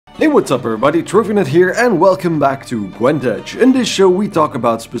Hey, what's up everybody, TrophyNet here and welcome back to GwentEdge. In this show we talk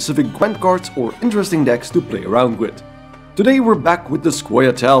about specific Gwent cards or interesting decks to play around with. Today we're back with the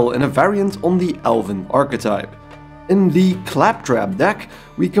Scoia'tael in a variant on the Elven archetype. In the Claptrap deck,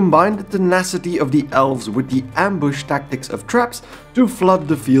 we combined the tenacity of the elves with the ambush tactics of traps to flood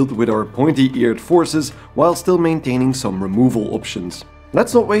the field with our pointy-eared forces while still maintaining some removal options.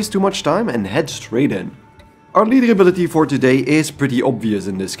 Let's not waste too much time and head straight in. Our leader ability for today is pretty obvious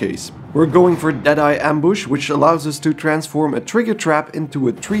in this case. We're going for Deadeye Ambush, which allows us to transform a trigger trap into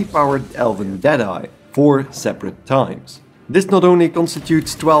a 3-powered Elven Deadeye 4 separate times. This not only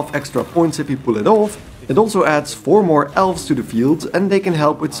constitutes 12 extra points if you pull it off, it also adds 4 more elves to the field and they can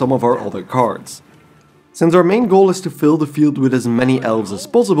help with some of our other cards. Since our main goal is to fill the field with as many elves as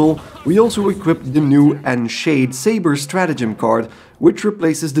possible, we also equipped the new Aen Seidhe Sabre Stratagem card, which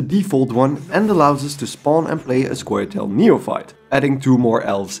replaces the default one and allows us to spawn and play a Scoia'tael Neophyte, adding 2 more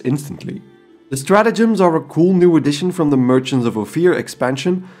elves instantly. The Stratagems are a cool new addition from the Merchants of Ophir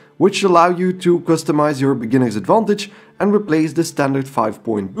expansion, which allow you to customize your beginner's advantage and replace the standard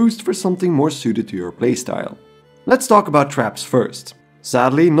 5-point boost for something more suited to your playstyle. Let's talk about traps first.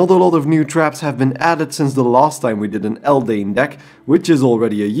 Sadly, not a lot of new traps have been added since the last time we did an Eldain deck, which is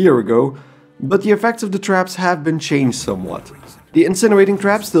already a year ago, but the effects of the traps have been changed somewhat. The Incinerating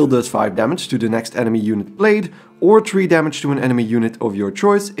Trap still does 5 damage to the next enemy unit played, or 3 damage to an enemy unit of your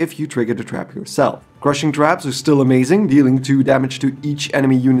choice if you trigger the trap yourself. Crushing Traps are still amazing, dealing 2 damage to each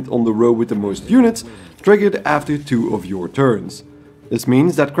enemy unit on the row with the most units, triggered after 2 of your turns. This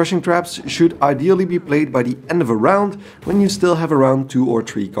means that Crushing Traps should ideally be played by the end of a round when you still have around 2 or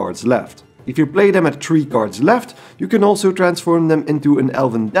 3 cards left. If you play them at 3 cards left, you can also transform them into an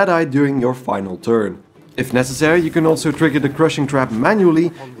Elven Deadeye during your final turn. If necessary, you can also trigger the Crushing Trap manually,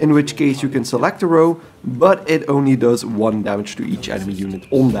 in which case you can select a row, but it only does 1 damage to each enemy unit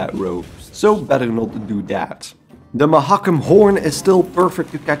on that row, so better not do that. The Mahakam Horn is still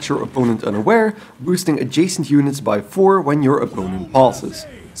perfect to catch your opponent unaware, boosting adjacent units by 4 when your opponent passes.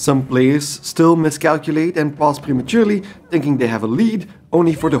 Some players still miscalculate and pass prematurely, thinking they have a lead,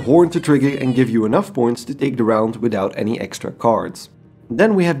 only for the horn to trigger and give you enough points to take the round without any extra cards.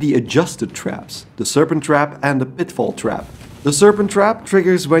 Then we have the adjusted traps, the Serpent Trap and the Pitfall Trap. The Serpent Trap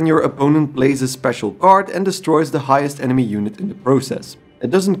triggers when your opponent plays a special card and destroys the highest enemy unit in the process. It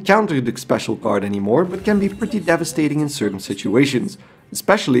doesn't counter the special card anymore, but can be pretty devastating in certain situations,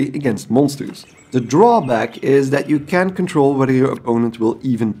 especially against monsters. The drawback is that you can't control whether your opponent will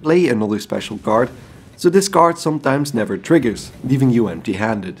even play another special card, so this card sometimes never triggers, leaving you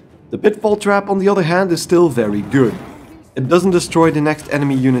empty-handed. The Pitfall Trap, on the other hand, is still very good. It doesn't destroy the next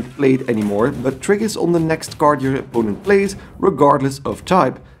enemy unit played anymore, but triggers on the next card your opponent plays, regardless of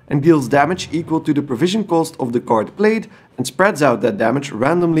type, and deals damage equal to the provision cost of the card played and spreads out that damage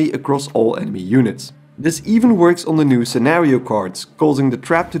randomly across all enemy units. This even works on the new scenario cards, causing the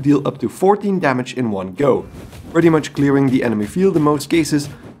trap to deal up to 14 damage in one go, pretty much clearing the enemy field in most cases,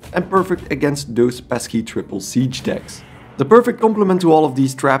 and perfect against those pesky triple siege decks. The perfect complement to all of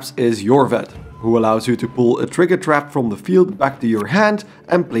these traps is Iorveth, who allows you to pull a trigger trap from the field back to your hand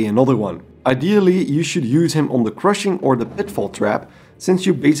and play another one. Ideally, you should use him on the Crushing or the Pitfall Trap, since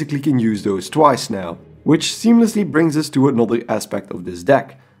you basically can use those twice now. Which seamlessly brings us to another aspect of this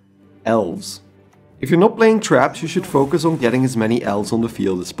deck: elves. If you're not playing traps, you should focus on getting as many elves on the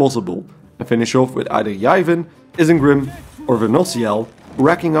field as possible, and finish off with either Yaevinn, Isengrim or Vernossiel,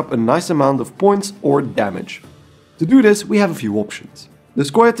 racking up a nice amount of points or damage. To do this, we have a few options. The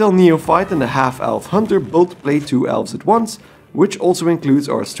Scoia'tael Neophyte and the Half-Elf Hunter both play 2 elves at once, which also includes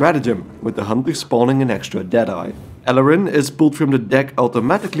our Stratagem, with the Hunter spawning an extra Deadeye. Aelerinn is pulled from the deck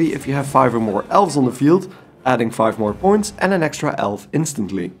automatically if you have 5 or more elves on the field, adding 5 more points and an extra elf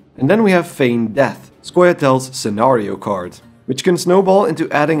instantly. And then we have Feign Death, Scoia'tael's scenario card, which can snowball into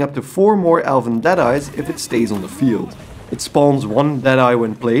adding up to 4 more Elven Deadeyes if it stays on the field. It spawns 1 Deadeye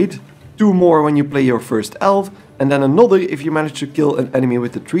when played, 2 more when you play your first elf, and then another if you manage to kill an enemy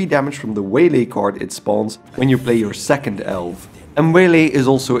with the 3 damage from the Waylay card it spawns when you play your second elf. And Waylay is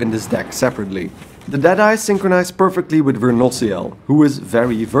also in this deck separately. The Deadeye synchronize perfectly with Vernossiel, who is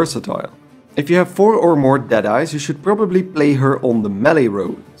very versatile. If you have 4 or more Deadeyes, you should probably play her on the melee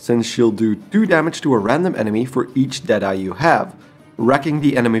row, since she'll do 2 damage to a random enemy for each Deadeye you have, wrecking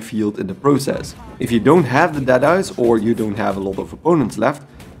the enemy field in the process. If you don't have the Deadeyes or you don't have a lot of opponents left,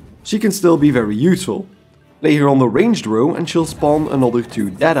 she can still be very useful. Play her on the ranged row and she'll spawn another 2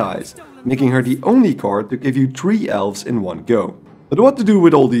 Deadeyes, making her the only card to give you 3 elves in one go. But what to do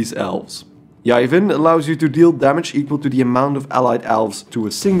with all these elves? Yaevinn allows you to deal damage equal to the amount of allied elves to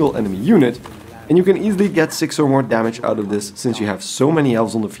a single enemy unit, And you can easily get 6 or more damage out of this since you have so many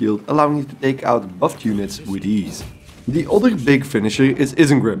elves on the field, allowing you to take out buffed units with ease. The other big finisher is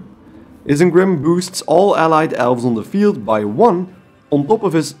Isengrim. Isengrim boosts all allied elves on the field by 1 on top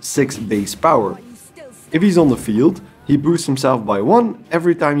of his 6 base power. If he's on the field, he boosts himself by 1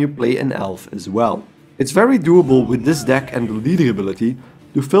 every time you play an elf as well. It's very doable with this deck and the leader ability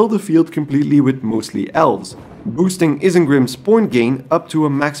to fill the field completely with mostly elves, boosting Isengrim's point gain up to a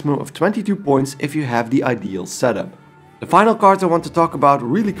maximum of 22 points if you have the ideal setup. The final cards I want to talk about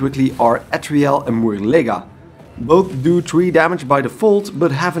really quickly are Etriel and Muirlega. Both do 3 damage by default,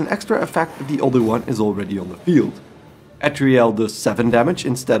 but have an extra effect if the other one is already on the field. Etriel does 7 damage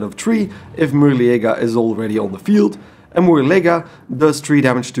instead of 3 if Muirlega is already on the field, and Muirlega does 3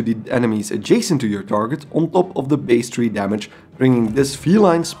 damage to the enemies adjacent to your target on top of the base 3 damage, bringing this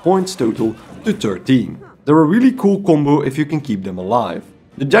feline's points total to 13. They're a really cool combo if you can keep them alive.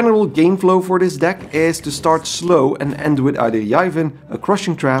 The general game flow for this deck is to start slow and end with either Yaevinn, a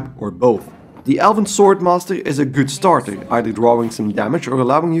Crushing Trap, or both. The Elven Swordmaster is a good starter, either drawing some damage or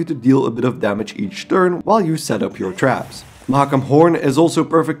allowing you to deal a bit of damage each turn while you set up your traps. Mahakam Horn is also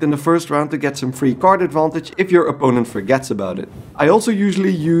perfect in the first round to get some free card advantage if your opponent forgets about it. I also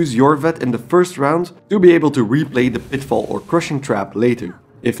usually use Iorveth in the first round to be able to replay the Pitfall or Crushing Trap later.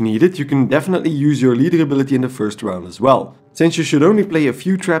 If needed, you can definitely use your leader ability in the first round as well. Since you should only play a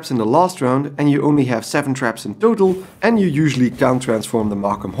few traps in the last round and you only have 7 traps in total, and you usually can't transform the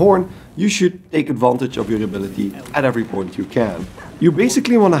Mahakam Horn, you should take advantage of your ability at every point you can. You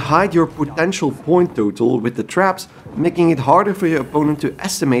basically want to hide your potential point total with the traps, making it harder for your opponent to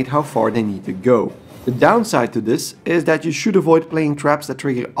estimate how far they need to go. The downside to this is that you should avoid playing traps that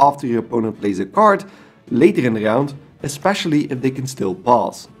trigger after your opponent plays a card later in the round, especially if they can still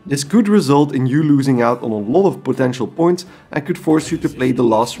pass. This could result in you losing out on a lot of potential points and could force you to play the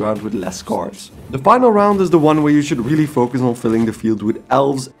last round with less cards. The final round is the one where you should really focus on filling the field with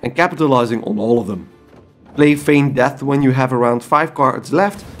elves and capitalizing on all of them. Play Feign Death when you have around 5 cards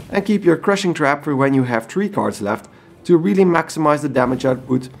left and keep your Crushing Trap for when you have 3 cards left to really maximize the damage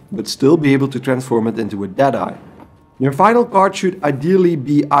output but still be able to transform it into a Deadeye. Your final card should ideally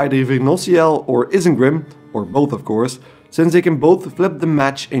be either Vernossiel or Isengrim, or both of course, since they can both flip the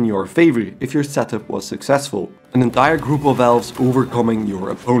match in your favor if your setup was successful. An entire group of elves overcoming your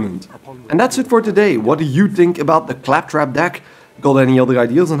opponent. And that's it for today. What do you think about the Claptrap deck? Got any other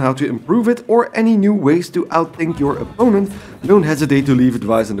ideas on how to improve it or any new ways to outthink your opponent? Don't hesitate to leave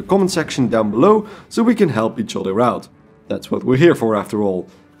advice in the comment section down below so we can help each other out. That's what we're here for after all.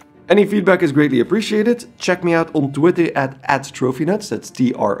 Any feedback is greatly appreciated. Check me out on Twitter at @TrophyNuts, that's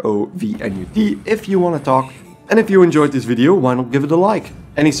TROVNUT, if you want to talk. And if you enjoyed this video, why not give it a like?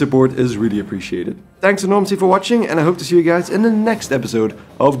 Any support is really appreciated. Thanks enormously for watching, and I hope to see you guys in the next episode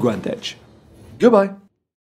of GwentEdge. Goodbye!